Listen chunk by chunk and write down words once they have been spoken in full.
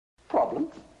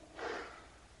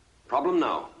Problem?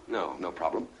 No. No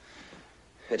problem.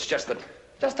 It's just that...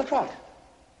 Just that what?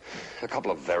 A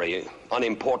couple of very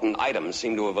unimportant items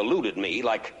seem to have eluded me,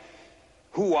 like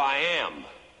who I am.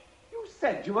 You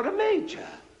said you were a major.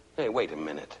 Hey, wait a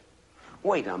minute.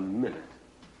 Wait a minute.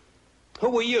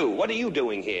 Who are you? What are you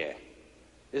doing here?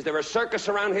 Is there a circus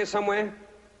around here somewhere?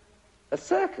 A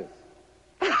circus?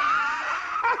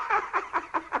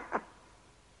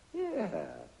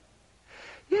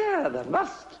 Yeah, there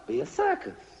must be a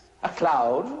circus. A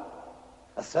clown,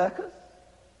 a circus,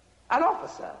 an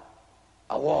officer,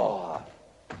 a war.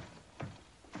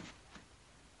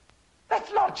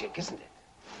 That's logic, isn't it?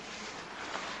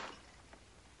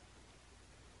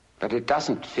 But it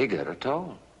doesn't figure at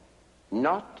all.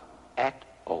 Not at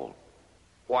all.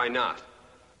 Why not?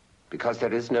 Because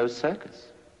there is no circus.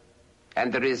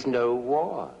 And there is no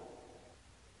war.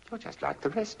 You're just like the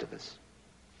rest of us.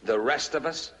 The rest of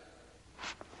us?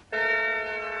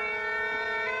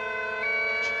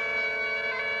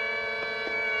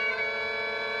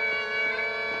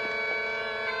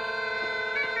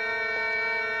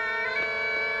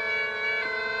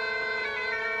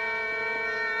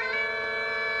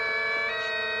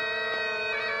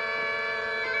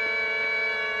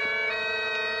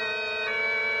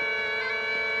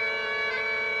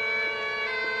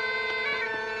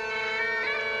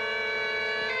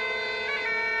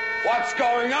 What's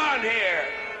going on here?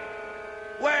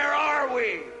 Where are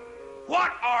we?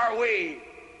 What are we?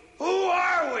 Who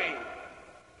are we?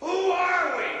 Who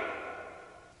are we?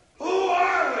 Who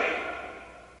are we?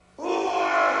 Who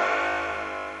are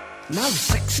we? No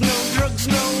sex, no drugs,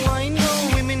 no wine, no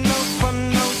women, no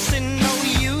fun, no sin, no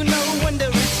you, no wonder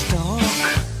it's dark.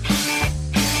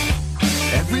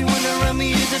 Everyone around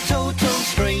me is a total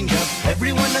stranger.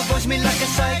 Everyone avoids me like a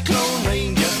cyclone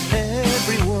ranger.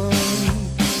 Everyone.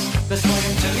 That's why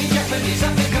I'm turning Japanese,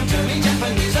 I think I'm turning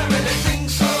Japanese, I really think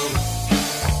so.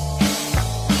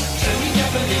 Turning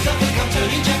Japanese, I think I'm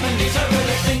turning Japanese, I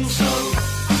really think so.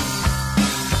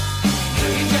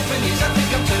 Turning Japanese, I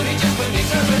think I'm turning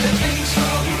Japanese, I really think so.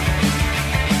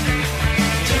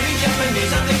 Turning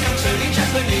Japanese, I think I'm turning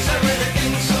Japanese, I really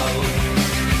think so.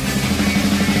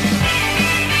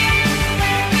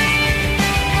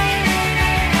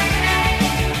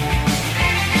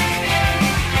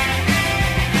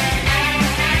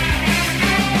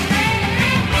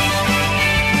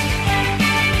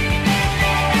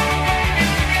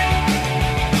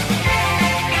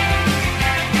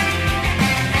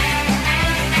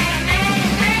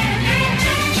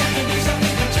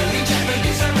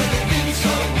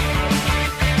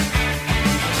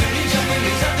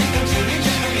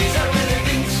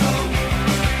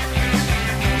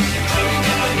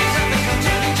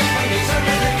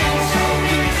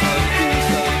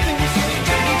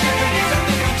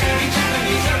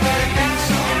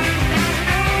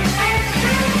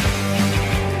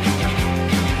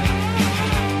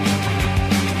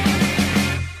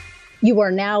 You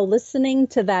are now listening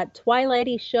to that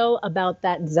Twilighty show about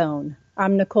that zone.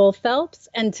 I'm Nicole Phelps,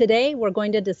 and today we're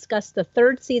going to discuss the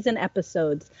third season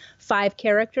episodes, 5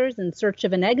 characters in search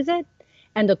of an exit,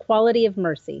 and a quality of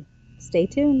mercy. Stay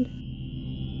tuned.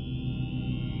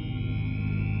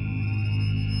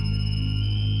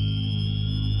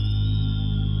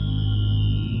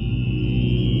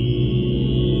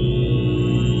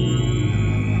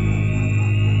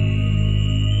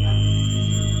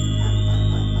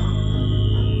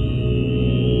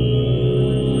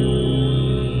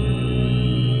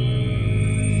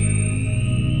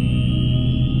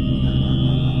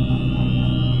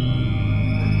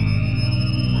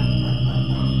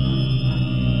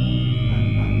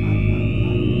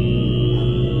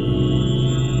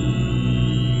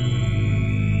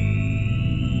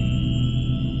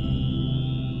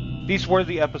 These were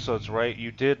the episodes, right?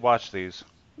 You did watch these?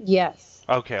 Yes.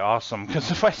 Okay, awesome.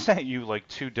 Because if I sent you like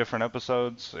 2 different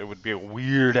episodes, it would be a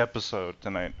weird episode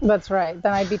tonight. That's right.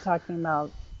 Then I'd be talking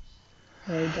about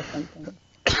very different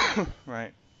things.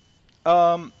 Right.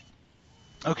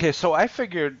 Okay, so I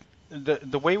figured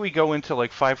the way we go into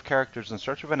like 5 characters in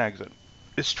search of an exit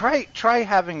is try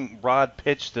having Rod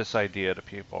pitch this idea to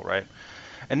people, right?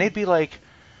 And they'd be like,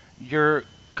 you're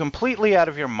completely out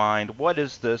of your mind. What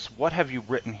is this? What have you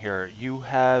written here? You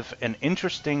have an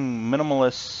interesting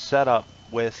minimalist setup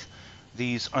with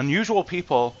these unusual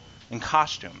people in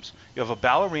costumes. You have a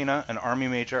ballerina, an army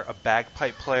major, a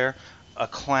bagpipe player, a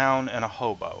clown, and a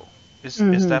hobo. Is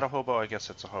that a hobo? I guess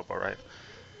it's a hobo, right?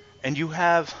 And you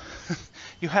have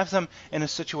them in a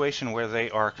situation where they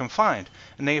are confined,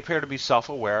 and they appear to be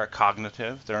self-aware,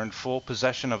 cognitive. They're in full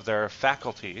possession of their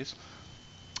faculties.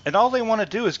 And all they want to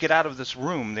do is get out of this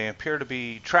room they appear to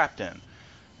be trapped in.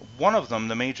 one of them,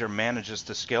 the major, manages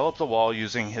to scale up the wall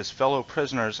using his fellow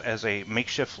prisoners as a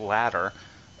makeshift ladder.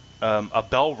 A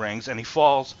bell rings, and he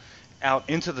falls out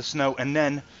into the snow, and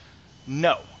then,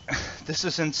 no. This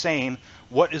is insane.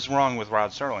 What is wrong with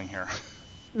Rod Serling here?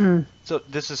 So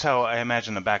this is how I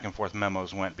imagine the back and forth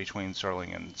memos went between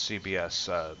Serling and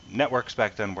CBS. Networks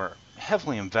back then were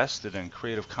heavily invested in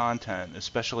creative content,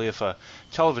 especially if a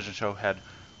television show had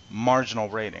marginal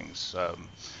ratings.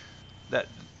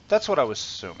 That's what I was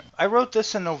assuming. I wrote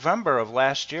this in November of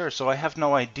last year, so I have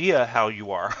no idea how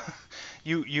you are.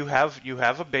 you have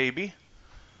a baby.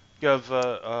 You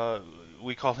have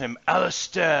we call him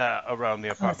Alistair around the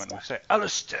apartment. Alistair. We say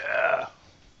Alistair.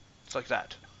 It's like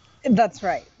that. That's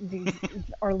right.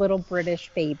 Our little British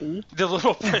baby.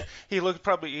 He looked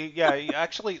probably,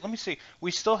 actually, let me see.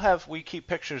 We keep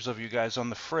pictures of you guys on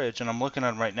the fridge, and I'm looking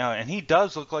at him right now, and he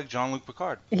does look like Jean-Luc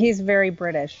Picard. He's very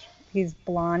British. He's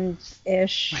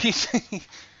blonde-ish.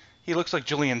 He looks like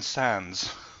Julian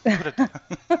Sands.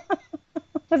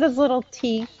 With his little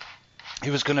teeth.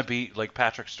 He was going to be like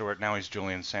Patrick Stewart, now he's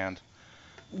Julian Sand.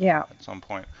 Yeah. At some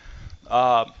point.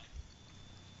 All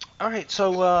right,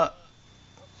 so...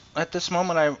 at this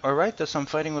moment, I write this, I'm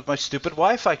fighting with my stupid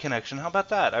Wi-Fi connection. How about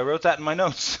that? I wrote that in my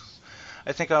notes.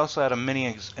 I think I also had a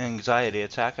mini anxiety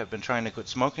attack. I've been trying to quit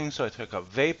smoking, so I took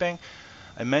up vaping.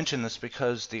 I mention this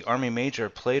because the Army Major,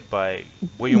 played by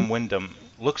William Wyndham,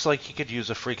 looks like he could use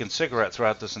a freaking cigarette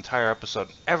throughout this entire episode.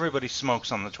 Everybody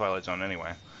smokes on the Twilight Zone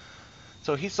anyway.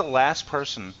 So he's the last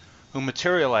person who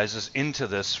materializes into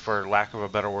this, for lack of a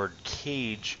better word,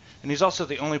 cage. And he's also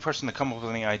the only person to come up with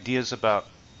any ideas about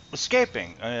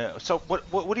escaping. So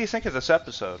what do you think of this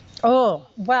episode? Oh,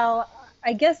 well,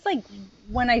 I guess like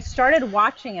when I started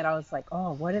watching it, I was like,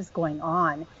 oh, what is going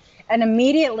on? And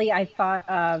immediately I thought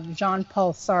of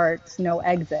Jean-Paul Sartre's No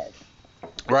Exit.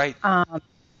 Right.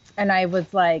 And I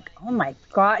was like, oh my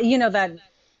God,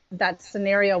 that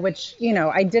scenario, which,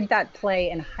 I did that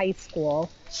play in high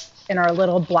school in our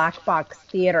little black box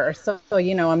theater. So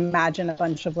imagine a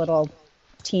bunch of little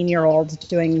teen-year-olds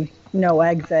doing No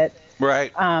Exit.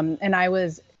 Right. And I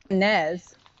was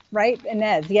Inez, right?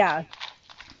 Inez, yeah.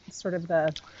 Sort of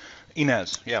the...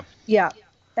 Inez, yeah. Yeah.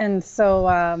 And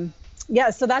so,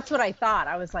 so that's what I thought.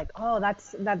 I was like, oh,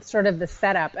 that's sort of the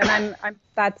setup. And I'm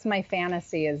that's my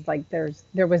fantasy, is like there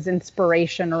was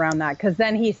inspiration around that. Because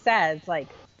then he says, like,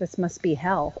 this must be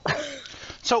hell.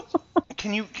 So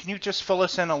can you just fill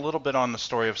us in a little bit on the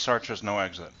story of Sartre's No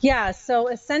Exit? Yeah, so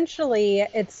essentially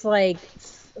it's like,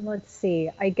 let's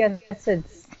see, I guess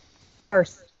it's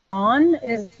Son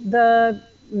is the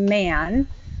man,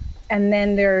 and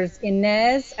then there's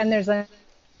Inez, and there's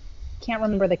can't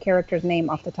remember the character's name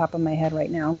off the top of my head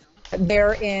right now.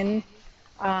 They're in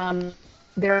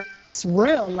their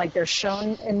room, like they're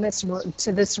shown in this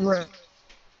room,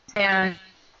 and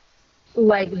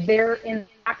like their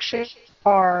interactions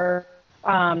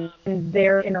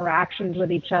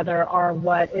with each other are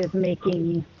what is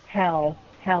making hell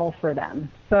for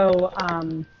them. So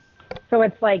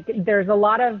it's like there's a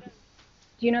lot of,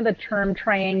 do you know the term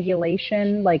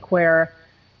triangulation? Like where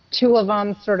two of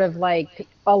them sort of like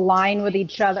align with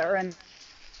each other and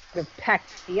sort of peck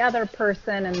the other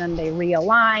person, and then they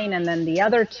realign, and then the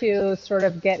other two sort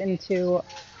of get into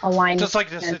alignment. Just like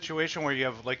this situation where you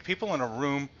have like people in a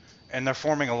room and they're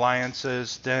forming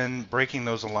alliances, then breaking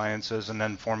those alliances, and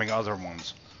then forming other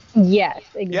ones. Yes,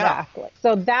 exactly. Yeah.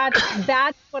 So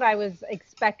that's what I was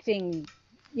expecting,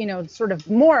 sort of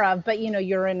more of, but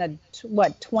you're in a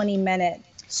 20-minute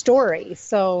story,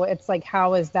 so it's like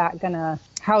how is it gonna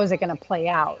play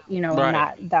out,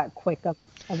 right. in that quick of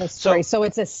a story. So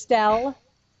it's Estelle,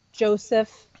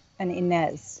 Joseph, and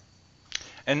Inez.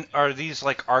 And are these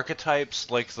like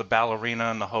archetypes, like the ballerina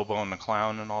and the hobo and the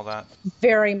clown and all that?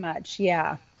 Very much,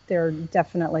 yeah. They're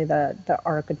definitely the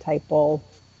archetypal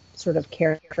sort of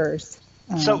characters.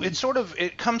 So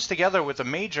it comes together with the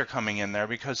Major coming in there,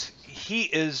 because he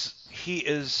is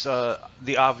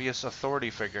the obvious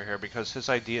authority figure here, because his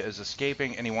idea is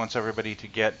escaping, and he wants everybody to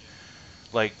get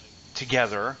like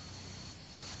together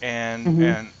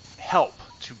and help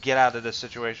to get out of this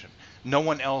situation. No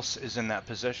one else is in that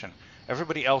position.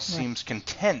 Everybody else seems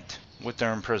content with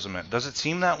their imprisonment. Does it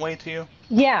seem that way to you?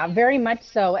 Yeah, very much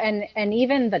so. And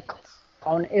even the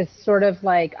clown is sort of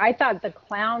like, I thought the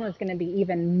clown was going to be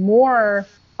even more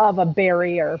of a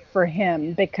barrier for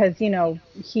him, because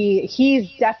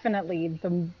he's definitely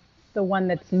the one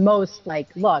that's most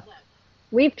like, look,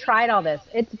 we've tried all this,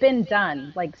 it's been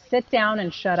done, like sit down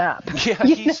and shut up.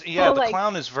 Yeah, the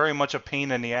clown is very much a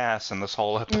pain in the ass in this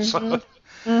whole episode.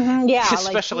 Yeah,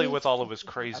 especially with all of his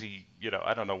crazy,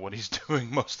 I don't know what he's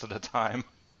doing most of the time.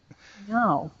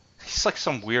 No, he's like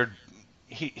some weird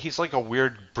he's like a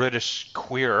weird British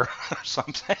queer or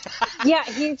something. Yeah,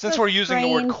 he's Since we're using the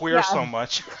word queer so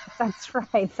much. That's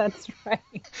right. That's right.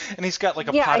 And he's got like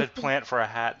a potted plant for a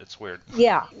hat. It's weird.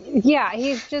 Yeah. Yeah,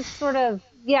 he's just sort of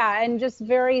and just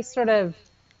very sort of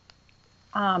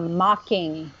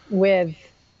mocking with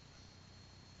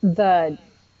the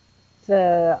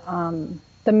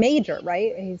major,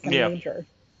 right? He's the major.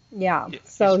 Yeah.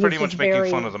 So he's pretty much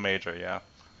making fun of the major, yeah.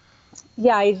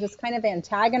 Yeah, he's just kind of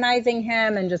antagonizing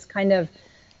him and just kind of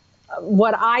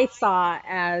what I saw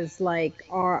as like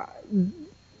our,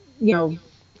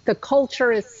 the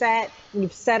culture is set,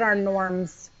 we've set our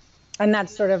norms, and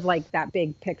that's sort of like that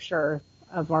big picture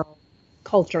of our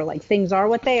culture. Like things are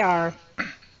what they are,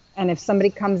 and if somebody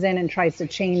comes in and tries to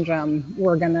change them,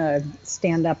 we're gonna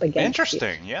stand up against.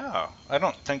 Interesting, you. Yeah. I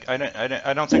don't think I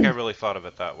really thought of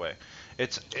it that way.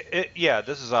 This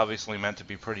is obviously meant to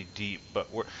be pretty deep, but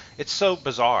it's so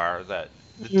bizarre that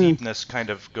the deepness kind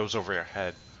of goes over your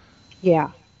head. Yeah.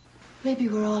 Maybe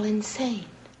we're all insane.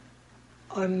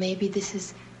 Or maybe this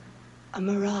is a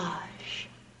mirage,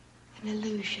 an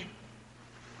illusion.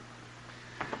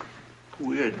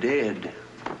 We're dead.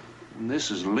 And this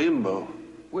is limbo.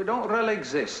 We don't really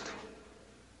exist.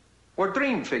 We're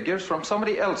dream figures from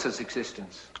somebody else's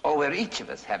existence. Or we're each of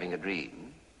us having a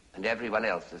dream, and everyone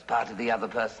else is part of the other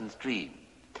person's dream.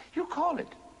 You call it.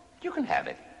 You can have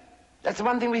it. That's the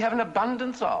one thing we have an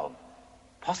abundance of.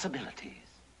 Possibilities.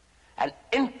 An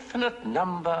infinite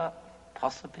number of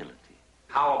possibilities.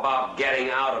 How about getting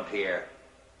out of here?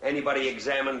 Anybody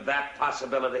examined that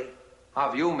possibility?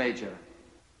 Have you, Major?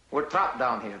 We're trapped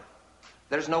down here.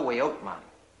 There's no way out, man.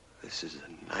 This is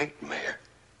a nightmare.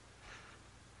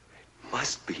 It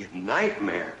must be a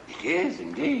nightmare. It is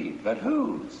indeed, but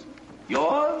whose?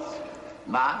 Yours?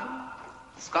 Mine?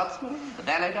 The Scotsman? The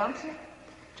ballet dancer?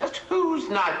 Just whose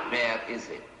nightmare is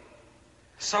it?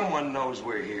 Someone knows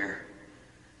we're here.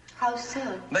 How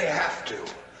soon? They have to.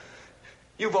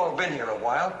 You've all been here a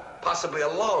while, possibly a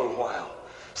long while.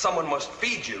 Someone must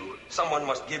feed you. Someone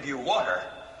must give you water.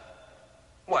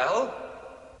 Well,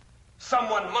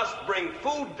 someone must bring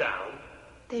food down.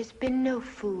 There's been no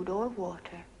food or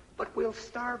water. But we'll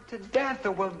starve to death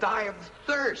or we'll die of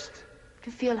thirst. If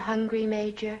you feel hungry,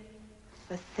 Major,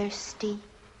 or thirsty,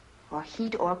 or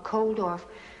heat or cold, or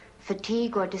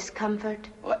fatigue or discomfort.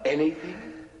 Or anything?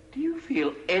 Do you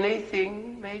feel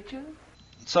anything, Major?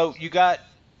 So you got,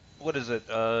 what is it?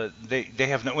 They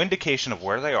have no indication of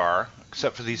where they are,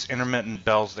 except for these intermittent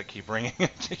bells that keep ringing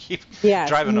to keep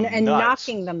driving them and nuts.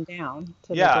 knocking them down to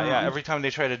the Yeah, ground. yeah. Every time they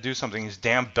try to do something, these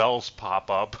damn bells pop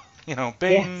up.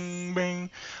 Bing, bing.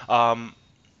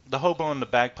 The hobo and the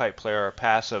bagpipe player are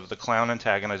passive. The clown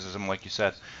antagonizes him, like you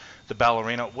said. The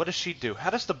ballerina, what does she do? How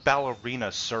does the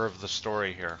ballerina serve the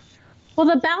story here? Well,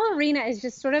 the ballerina is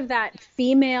just sort of that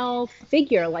female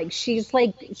figure. Like she's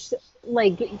like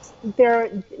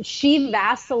she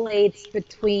vacillates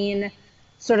between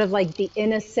sort of like the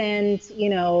innocent,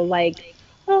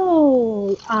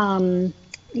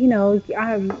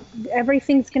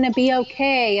 everything's gonna be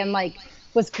okay, and like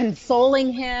was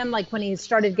consoling him. Like when he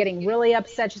started getting really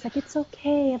upset, she's like, "It's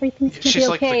okay, everything's gonna be okay." She's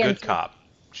like the good cop.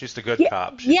 She's the good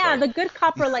cop. She's the good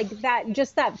cop, or like that,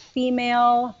 just that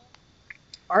female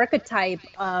archetype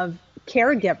of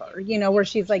caregiver, where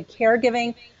she's like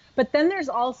caregiving. But then there's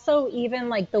also even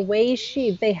like the way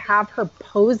they have her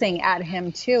posing at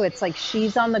him too. It's like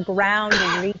she's on the ground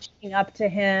and reaching up to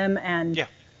him, and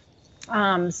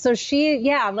so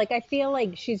I feel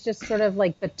like she's just sort of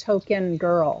like the token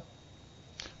girl.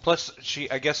 Plus,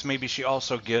 I guess maybe she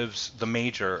also gives the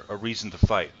major a reason to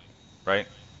fight, right?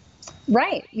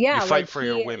 Right. Yeah. You fight for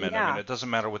your women. Yeah. I mean, it doesn't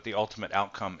matter what the ultimate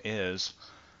outcome is.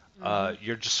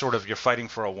 You're just you're fighting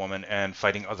for a woman and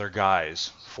fighting other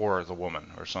guys for the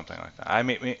woman or something like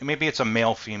that. Maybe it's a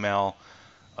male-female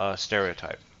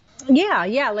stereotype.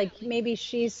 Yeah. Like maybe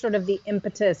she's sort of the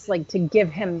impetus, like to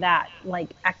give him that like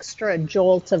extra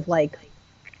jolt of like,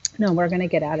 no, we're going to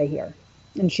get out of here.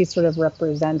 And she sort of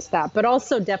represents that, but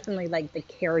also definitely like the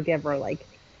caregiver, like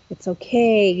it's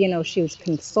okay. She was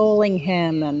consoling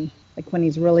him, and like when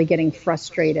he's really getting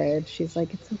frustrated, she's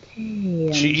like, it's okay.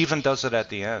 And she even does it at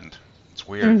the end. It's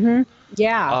weird. Mm-hmm.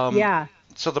 Yeah.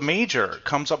 So the major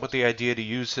comes up with the idea to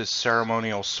use his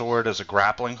ceremonial sword as a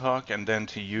grappling hook, and then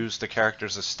to use the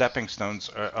characters as stepping stones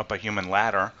up a human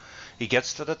ladder. He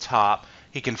gets to the top.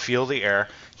 He can feel the air.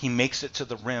 He makes it to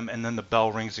the rim, and then the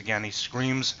bell rings again. He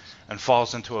screams and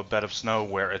falls into a bed of snow,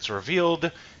 where it's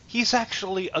revealed he's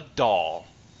actually a doll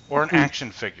or an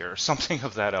action figure, something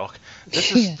of that ilk.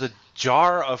 This is the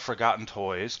jar of forgotten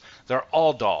toys. They're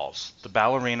all dolls. The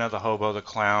ballerina, the hobo, the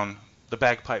clown, the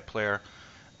bagpipe player.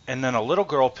 And then a little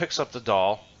girl picks up the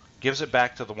doll, gives it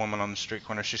back to the woman on the street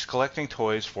corner. She's collecting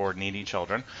toys for needy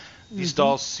children. These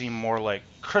dolls seem more like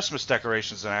Christmas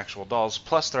decorations than actual dolls,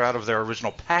 plus they're out of their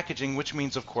original packaging, which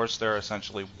means, of course, they're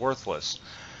essentially worthless.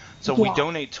 So we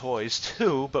donate toys,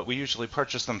 too, but we usually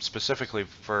purchase them specifically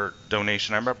for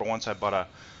donation. I remember once I bought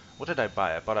what did I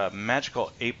buy? I bought a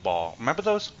magical 8-ball. Remember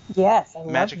those? Yes, I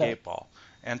love Magic those. 8-ball.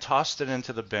 And tossed it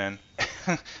into the bin.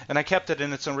 And I kept it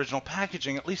in its original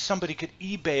packaging. At least somebody could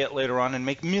eBay it later on and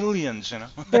make millions, you know?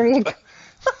 There you go.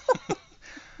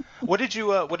 What did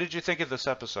you think of this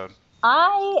episode?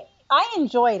 I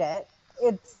enjoyed it.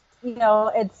 It's, you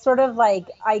know, it's sort of like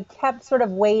I kept sort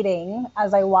of waiting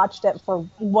as I watched it for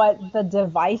what the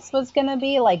device was going to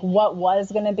be, like what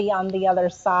was going to be on the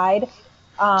other side.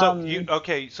 So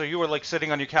you were like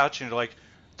sitting on your couch and you're like,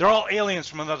 they're all aliens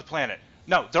from another planet.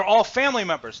 No, they're all family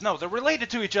members. No, they're related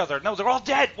to each other. No, they're all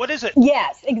dead. What is it?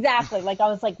 Yes, exactly. Like I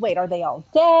was like, wait, are they all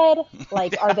dead?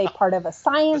 Like, are they part of a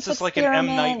science This is like experiment?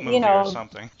 an M. Night movie or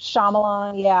something.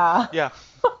 Shyamalan, yeah. Yeah.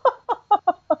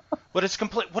 But it's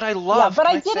complete. What I love. Yeah, but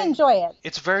I did enjoy it.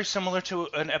 It's very similar to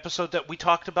an episode that we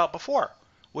talked about before,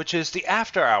 which is the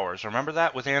After Hours. Remember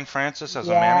that with Anne Francis as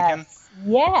a mannequin?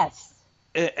 Yes.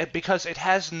 Because it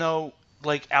has no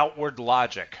like outward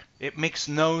logic. It makes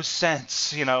no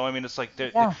sense, you know. I mean, it's like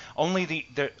only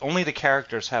the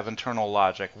characters have internal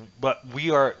logic, but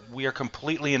we are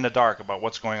completely in the dark about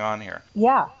what's going on here.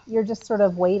 Yeah, you're just sort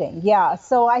of waiting. Yeah,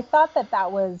 so I thought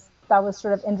that was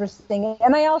sort of interesting,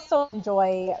 and I also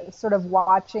enjoy sort of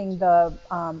watching the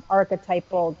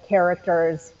archetypal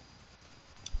characters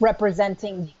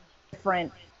representing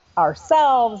different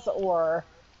ourselves, or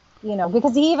you know,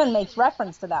 because he even makes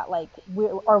reference to that, like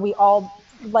are we all,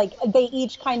 like they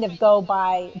each kind of go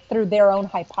by through their own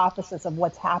hypothesis of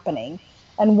what's happening,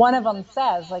 and one of them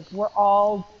says like we're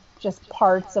all just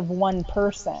parts of one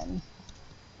person.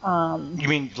 You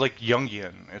mean like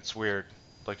Jungian? It's weird,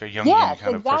 like a Jungian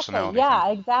kind of personality. Yeah,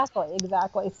 exactly.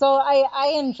 So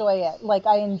I enjoy it. Like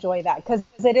I enjoy that because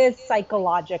it is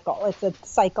psychological. It's a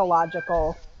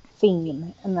psychological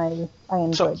theme, and I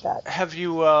enjoyed that. Have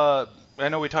you? I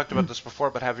know we talked about this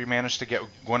before, but have you managed to get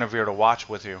Guinevere to watch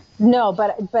with you? No,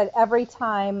 but every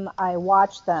time I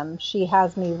watch them, she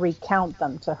has me recount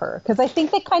them to her because I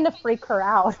think they kind of freak her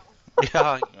out.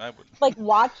 Yeah, I would. Like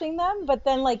watching them, but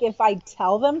then like if I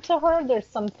tell them to her, there's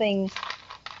something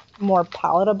more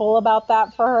palatable about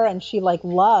that for her, and she like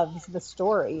loves the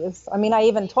stories. I mean, I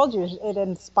even told you it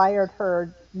inspired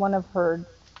one of her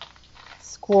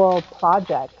school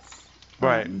projects.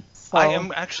 Right. I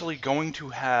am actually going to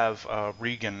have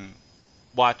Regan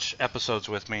watch episodes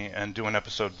with me and do an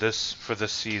episode for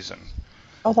this season.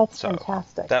 Oh, that's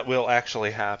fantastic. That will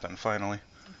actually happen, finally.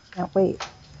 Can't wait.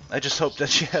 I just hope that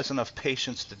she has enough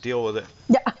patience to deal with it.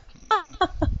 Yeah.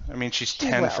 I mean, she's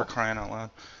 10 for crying out loud.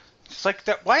 It's like,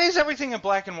 that. Why is everything in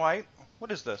black and white?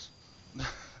 What is this? No,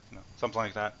 something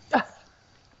like that.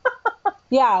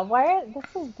 Yeah, this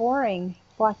is boring.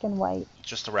 Black and white.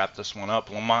 Just to wrap this one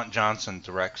up, Lamont Johnson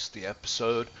directs the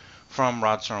episode from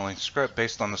Rod Serling's script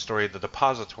based on the story The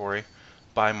Depository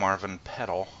by Marvin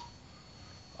Peddle.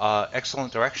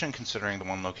 Excellent direction considering the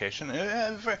one location.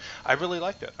 I really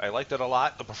liked it. I liked it a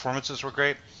lot. The performances were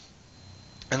great.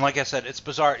 And like I said, it's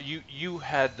bizarre. You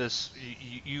had this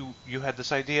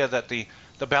idea that the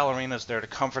ballerina's there to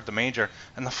comfort the major,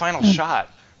 and the final shot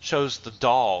shows the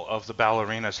doll of the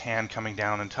ballerina's hand coming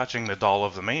down and touching the doll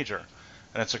of the major.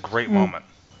 And it's a great moment.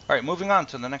 All right, moving on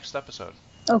to the next episode.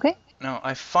 Okay. Now,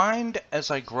 I find as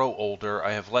I grow older,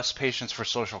 I have less patience for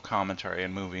social commentary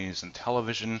in movies and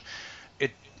television.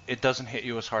 It doesn't hit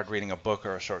you as hard reading a book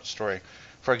or a short story.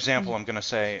 For example, I'm going to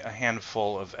say a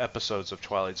handful of episodes of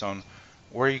Twilight Zone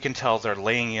where you can tell they're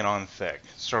laying it on thick,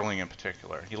 Serling in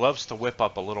particular. He loves to whip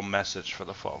up a little message for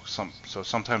the folks. So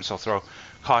sometimes he'll throw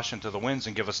caution to the winds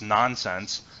and give us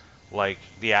nonsense, like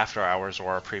the After Hours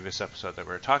or our previous episode that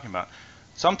we were talking about.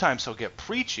 Sometimes he'll get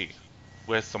preachy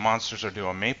with The Monsters Are Due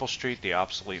on Maple Street, The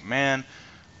Obsolete Man,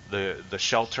 the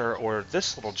Shelter, or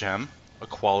this little gem, A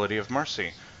Quality of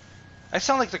Mercy. I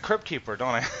sound like the Crypt Keeper,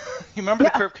 don't I? You remember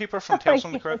the Crypt Keeper from Tales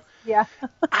from the Crypt? Yeah.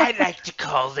 I'd like to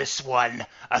call this one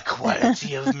A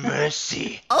Quality of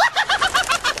Mercy.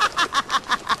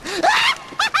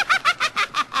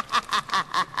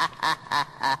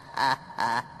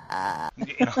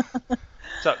 You know,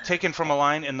 so, taken from a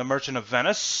line in The Merchant of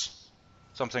Venice,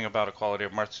 something about a quality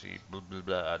of mercy, blah, blah,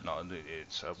 blah. No,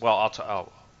 it's,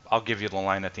 I'll give you the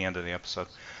line at the end of the episode.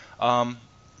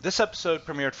 This episode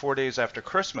premiered 4 days after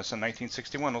Christmas in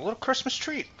 1961. A little Christmas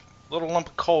treat, a little lump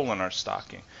of coal in our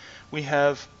stocking. We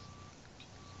have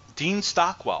Dean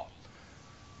Stockwell,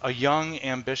 a young,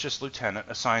 ambitious lieutenant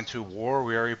assigned to a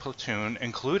war-weary platoon,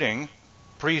 including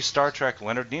pre-Star Trek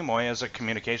Leonard Nimoy as a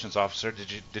communications officer.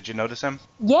 Did you notice him?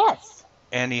 Yes.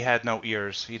 And he had no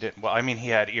ears. He didn't. Well, I mean, he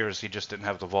had ears. He just didn't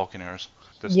have the Vulcan ears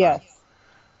this Yes.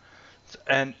 time.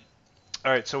 And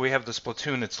all right, so we have this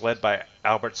platoon. It's led by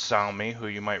Albert Salmi, who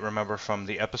you might remember from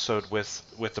the episode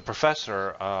with the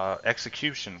professor,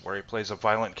 Execution, where he plays a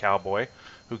violent cowboy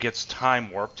who gets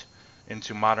time warped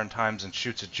into modern times and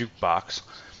shoots a jukebox.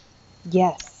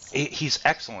 Yes. He's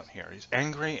excellent here. He's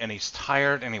angry and he's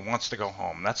tired and he wants to go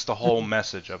home. That's the whole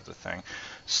message of the thing.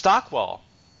 Stockwell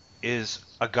is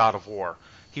a god of war.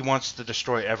 He wants to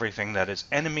destroy everything that is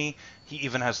enemy. He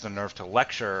even has the nerve to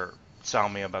lecture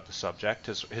Salmi about the subject.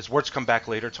 His words come back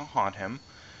later to haunt him.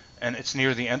 And it's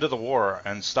near the end of the war,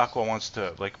 and Stockwell wants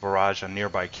to barrage a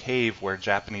nearby cave where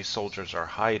Japanese soldiers are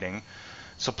hiding.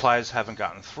 Supplies haven't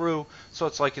gotten through, so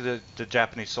it's like the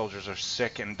Japanese soldiers are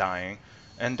sick and dying.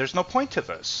 And there's no point to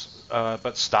this.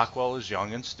 But Stockwell is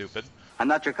young and stupid. I'm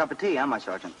not your cup of tea, am I,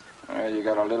 Sergeant? Well, you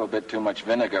got a little bit too much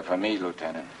vinegar for me,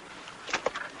 Lieutenant.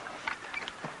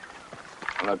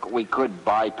 Look, we could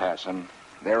bypass them.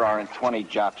 There aren't 20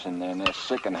 Japs in there, and they're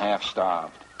sick and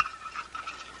half-starved.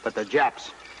 But the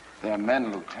Japs. They're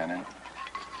men, Lieutenant.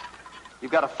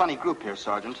 You've got a funny group here,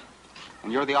 Sergeant.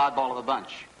 And you're the oddball of the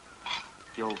bunch.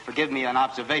 If you'll forgive me an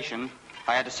observation, if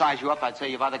I had to size you up, I'd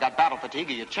say you've either got battle fatigue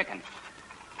or you're chicken.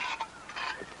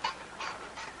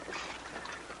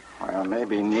 Well,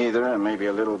 maybe neither, and maybe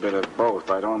a little bit of both.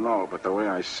 I don't know, but the way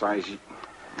I size you...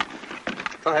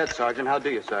 Go ahead, Sergeant. How do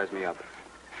you size me up?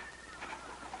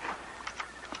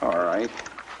 All right.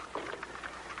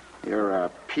 You're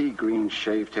a pea-green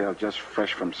shavetail just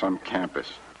fresh from some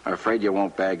campus. I'm afraid you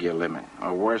won't bag your limit.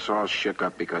 Or worse, all shook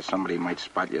up because somebody might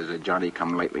spot you as a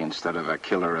Johnny-come-lately instead of a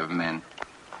killer of men.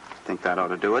 Think that ought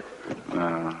to do it?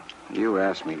 You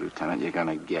asked me, Lieutenant. You're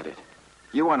gonna get it.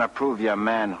 You want to prove your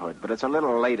manhood, but it's a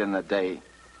little late in the day.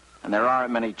 And there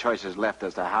aren't many choices left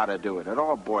as to how to do it. It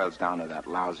all boils down to that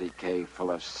lousy cave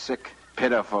full of sick,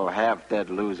 pitiful, half-dead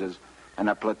losers and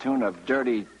a platoon of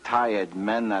dirty, tired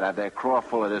men that have their craw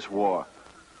full of this war.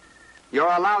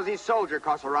 You're a lousy soldier,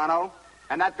 Coserano.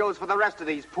 And that goes for the rest of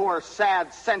these poor,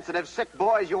 sad, sensitive, sick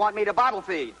boys you want me to bottle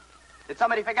feed. Did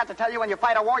somebody forget to tell you when you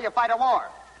fight a war, you fight a war?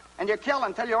 And you kill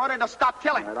until you're ordered to stop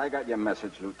killing. All right, I got your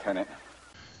message, Lieutenant.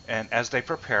 And as they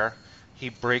prepare, he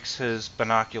breaks his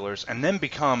binoculars and then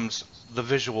becomes the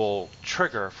visual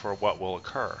trigger for what will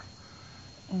occur.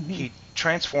 Mm-hmm. He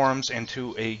transforms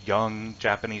into a young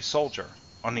Japanese soldier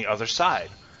on the other side.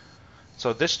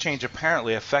 So this change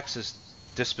apparently affects his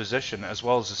disposition as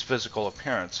well as his physical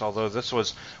appearance, although this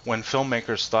was when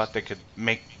filmmakers thought they could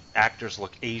make actors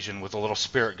look Asian with a little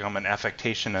spirit gum and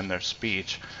affectation in their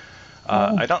speech.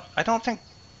 I don't think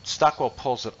Stockwell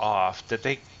pulls it off.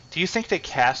 Do you think they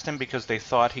cast him because they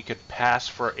thought he could pass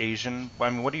for Asian? I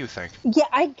mean, what do you think? Yeah,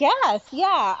 I guess.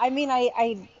 Yeah. I mean,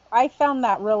 I found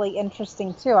that really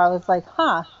interesting too. I was like,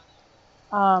 huh.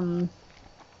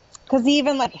 Because he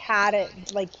even had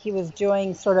it like he was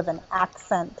doing sort of an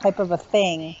accent type of a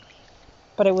thing,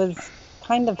 but it was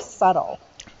kind of subtle.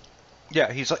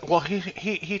 Yeah, he's like, well,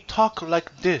 he talked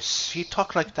like this, he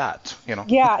talked like that, you know.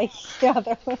 Yeah,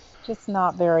 that was just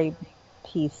not very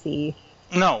PC.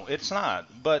 No, it's not.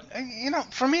 But,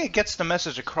 for me, it gets the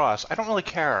message across. I don't really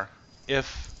care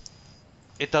if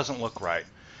it doesn't look right.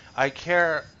 I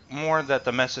care more that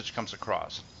the message comes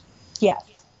across. Yes.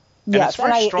 And yes. it's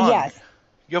very strong. Yes.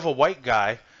 You have a white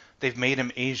guy, they've made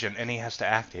him Asian, and he has to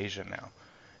act Asian now.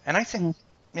 And I think,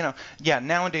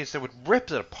 nowadays they would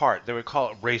rip it apart. They would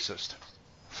call it racist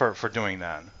for doing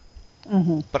that.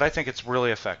 Mm-hmm. But I think it's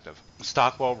really effective.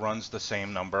 Stockwell runs the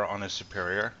same number on his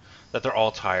superior, that they're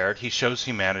all tired. He shows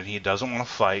humanity. He doesn't want to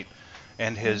fight.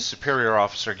 And his superior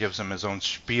officer gives him his own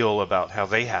spiel about how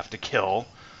they have to kill.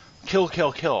 Kill,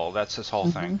 kill, kill. That's his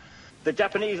whole thing. The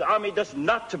Japanese army does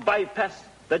not bypass.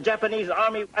 The Japanese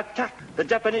army attack. The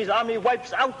Japanese army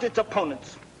wipes out its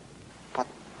opponents. But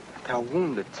they're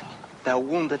wounded. They're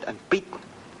wounded and beaten.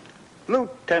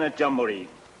 Lieutenant Yamori,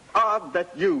 odd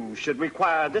that you should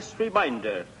require this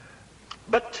reminder.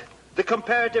 But the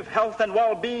comparative health and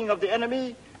well-being of the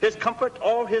enemy, his comfort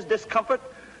or his discomfort,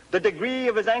 the degree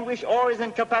of his anguish or his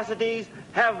incapacities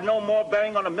have no more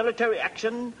bearing on a military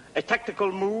action, a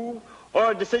tactical move,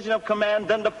 or a decision of command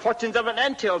than the fortunes of an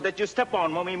anthill that you step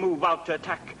on when we move out to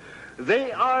attack.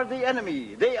 They are the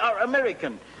enemy. They are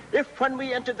American. If when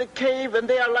we enter the cave and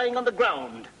they are lying on the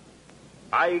ground,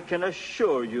 I can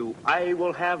assure you I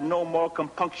will have no more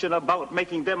compunction about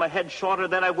making them a head shorter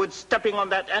than I would stepping on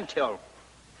that anthill.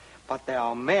 But they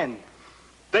are men.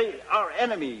 They are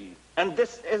enemies, and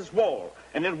this is war.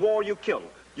 And in war you kill.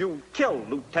 You kill,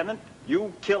 Lieutenant.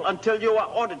 You kill until you are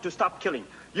ordered to stop killing.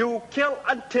 You kill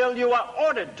until you are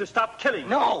ordered to stop killing.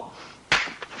 No!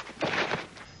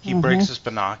 He breaks his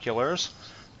binoculars.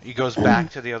 He goes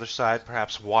back to the other side,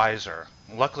 perhaps wiser.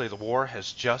 Luckily, the war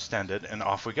has just ended, and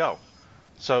off we go.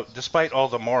 So, despite all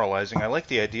the moralizing, I like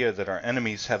the idea that our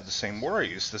enemies have the same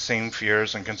worries, the same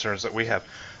fears and concerns that we have.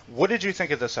 What did you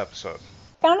think of this episode?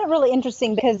 I found it really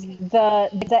interesting because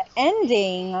the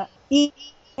ending, he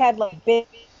had like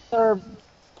bigger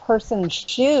person's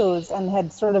shoes and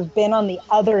had sort of been on the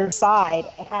other side,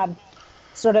 had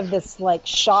sort of this like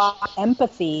shock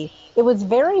empathy. It was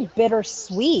very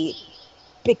bittersweet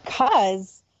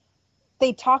because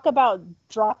they talk about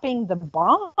dropping the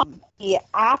bomb, the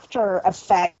after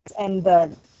effects and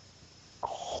the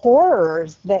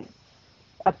horrors that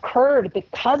occurred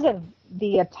because of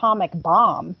the atomic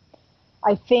bomb,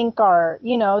 I think are,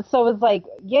 so it's like,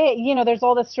 yeah, there's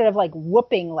all this sort of like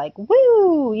whooping, like,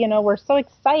 woo, we're so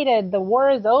excited. The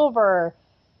war is over.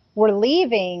 We're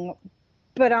leaving.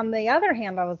 But on the other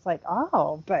hand, I was like,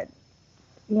 oh, but,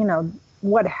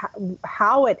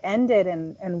 how it ended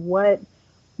and what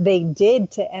they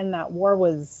did to end that war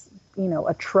was,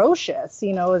 atrocious,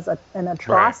 was an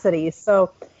atrocity. Right.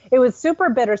 So it was super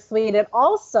bittersweet. It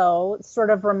also sort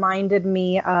of reminded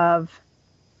me of,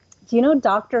 do you know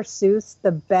Dr. Seuss,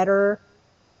 The Better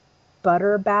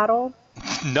Butter Battle?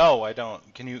 No, I don't.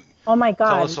 Can you Oh my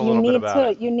God, tell us a little bit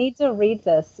about it? You need to read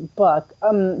this book.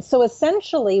 So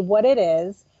essentially what it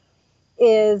is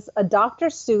a Dr.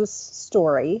 Seuss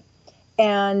story,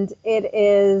 and it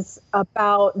is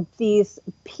about these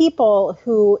people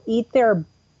who eat their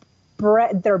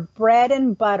bread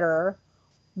and butter.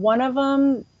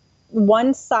 One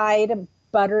side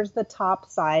butters the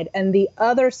top side, and the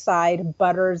other side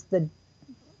butters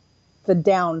the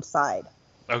downside.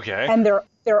 Okay. And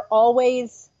they're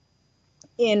always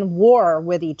in war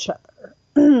with each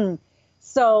other.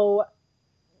 So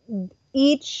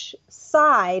each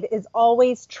side is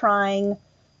always trying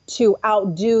to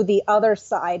outdo the other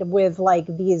side with like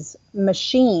these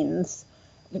machines,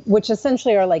 which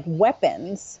essentially are like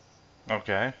weapons.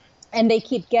 Okay. And they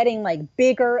keep getting like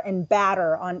bigger and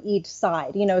badder on each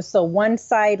side, so one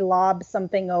side lobs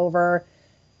something over,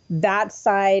 that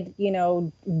side,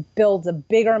 builds a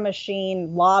bigger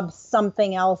machine, lobs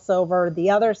something else over, the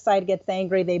other side gets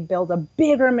angry, they build a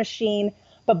bigger machine.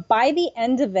 But by the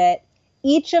end of it,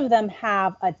 each of them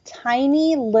have a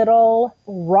tiny little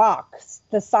rock,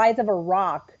 the size of a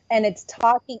rock, and it's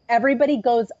talking, everybody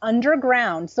goes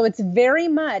underground. So it's very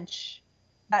much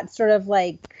that sort of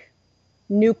like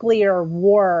nuclear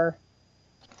war.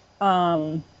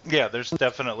 Yeah, there's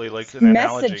definitely like an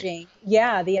analogy. Messaging.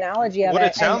 Yeah, the analogy of it. What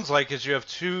it sounds like is you have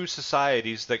two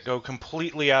societies that go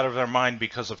completely out of their mind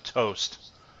because of toast.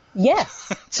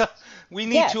 Yes. So we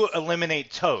need to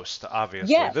eliminate toast,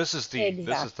 obviously. Yes, this is the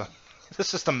exactly.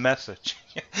 this is the message.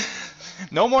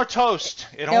 No more toast.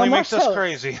 It only makes us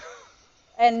crazy.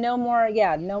 And no more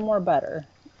butter.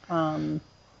 Well,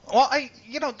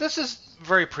 this is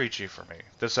very preachy for me,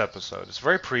 this episode. It's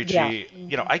very preachy. Yeah.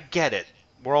 Mm-hmm. I get it.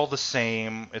 We're all the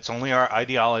same. It's only our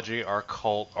ideology, our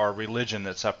cult, our religion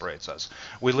that separates us.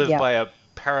 We live by a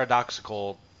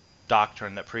paradoxical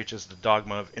doctrine that preaches the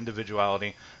dogma of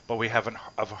individuality, but we have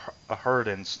a herd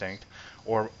instinct,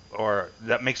 or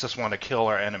that makes us want to kill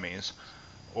our enemies,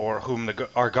 or whom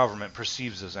our government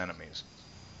perceives as enemies.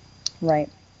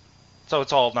 Right. So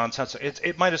it's all nonsense.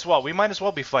 We might as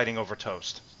well be fighting over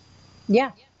toast.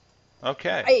 Yeah.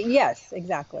 Okay. Yes,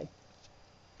 exactly.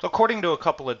 So according to a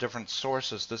couple of different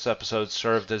sources, this episode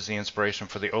served as the inspiration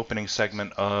for the opening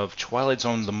segment of Twilight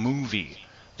Zone the movie,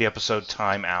 the episode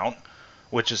Time Out,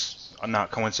 which is not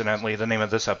coincidentally the name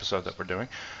of this episode that we're doing,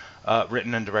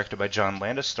 written and directed by John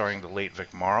Landis, starring the late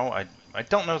Vic Morrow. I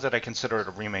don't know that I consider it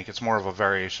a remake. It's more of a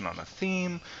variation on a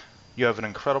theme. You have an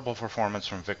incredible performance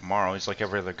from Vic Morrow. He's like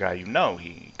every other guy you know.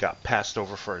 He got passed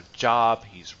over for a job.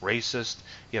 He's racist.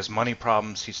 He has money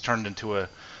problems. He's turned into a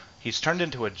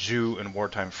Jew in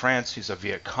wartime France. He's a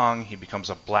Viet Cong. He becomes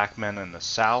a black man in the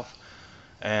South.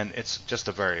 And it's just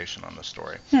a variation on the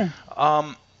story.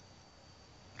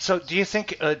 So do you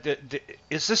think,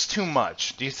 is this too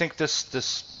much? Do you think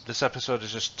this episode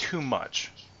is just too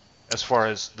much as far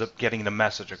as getting the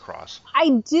message across? I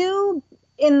do,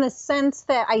 in the sense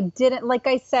that I didn't like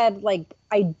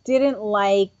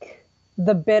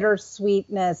the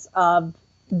bittersweetness of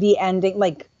the ending.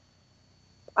 Like,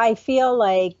 I feel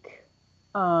like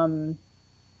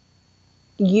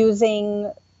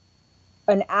using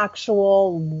an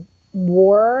actual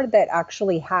war that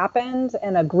actually happened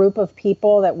and a group of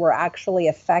people that were actually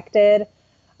affected,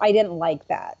 I didn't like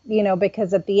that,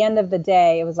 because at the end of the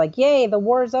day, it was like, yay, the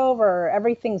war's over,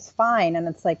 everything's fine. And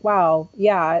it's like, wow,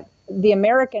 yeah, the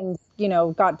Americans,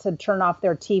 got to turn off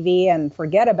their TV and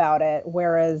forget about it.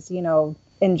 Whereas,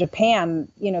 in Japan,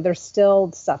 they're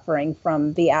still suffering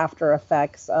from the after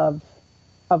effects of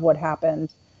what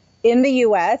happened in the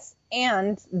U.S.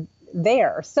 and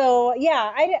there. So,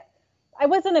 yeah, I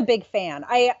wasn't a big fan.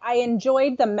 I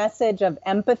enjoyed the message of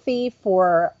empathy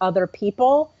for other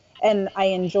people, and I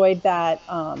enjoyed that.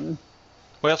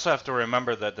 We also have to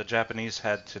remember that the Japanese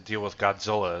had to deal with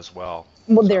Godzilla as well.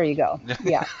 Well, there you go.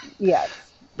 Yeah, yes.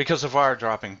 Because of our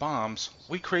dropping bombs,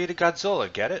 we created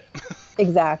Godzilla. Get it?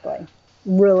 Exactly.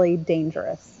 Really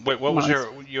dangerous. Wait, what was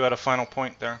you had a final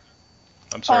point there?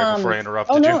 I'm sorry before I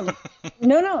interrupted you.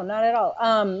 No, not at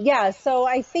all. Yeah, so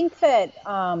I think that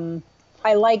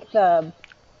I like the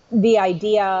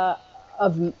idea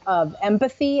of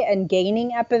empathy and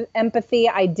gaining empathy.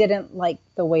 I didn't like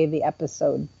the way the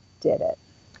episode did it.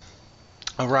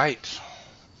 All right.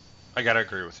 I got to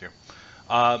agree with you.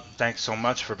 Thanks so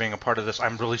much for being a part of this.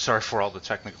 I'm really sorry for all the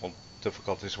technical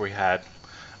difficulties we had.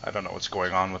 I don't know what's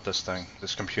going on with this thing,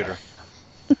 this computer.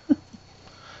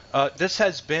 This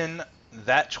has been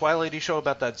That Twilighty Show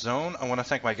About That Zone. I want to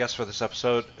thank my guest for this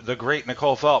episode, the great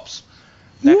Nicole Phelps.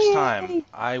 Next time,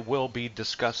 I will be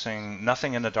discussing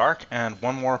Nothing in the Dark and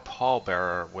one more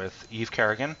pallbearer with Eve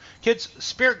Kerrigan. Kids,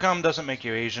 spirit gum doesn't make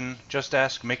you Asian. Just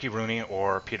ask Mickey Rooney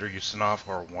or Peter Ustinov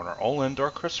or Warner Oland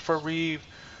or Christopher Lee,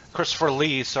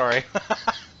 sorry.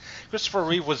 Christopher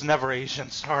Reeve was never Asian,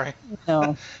 sorry.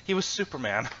 No. He was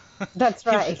Superman. That's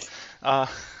right. I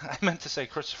meant to say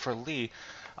Christopher Lee.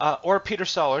 Or Peter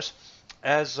Sellers,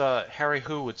 as Harry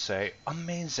Hu would say,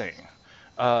 amazing.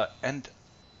 And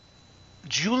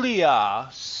Julia,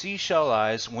 seashell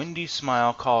eyes, windy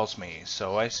smile calls me.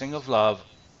 So I sing of love.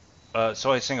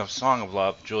 So I sing a song of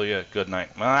love. Julia, good night.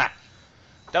 Ah,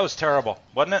 that was terrible,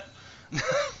 wasn't it?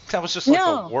 That was just like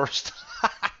the worst.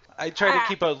 I try to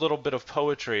keep a little bit of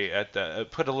poetry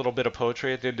put a little bit of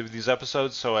poetry at the end of these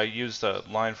episodes, so I used a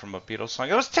line from a Beatles song.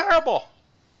 It was terrible.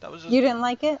 That was just... You didn't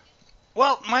like it?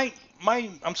 Well,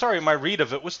 I'm sorry, my read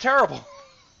of it was terrible.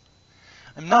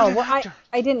 I'm not an actor.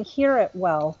 I didn't hear it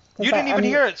well. You didn't even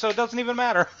hear it, so it doesn't even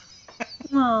matter.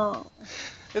 No.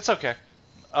 It's okay.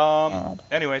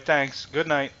 Anyway, thanks. Good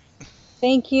night.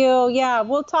 Thank you. Yeah,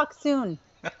 we'll talk soon.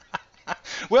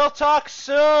 We'll talk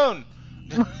soon.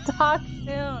 We'll talk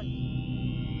soon.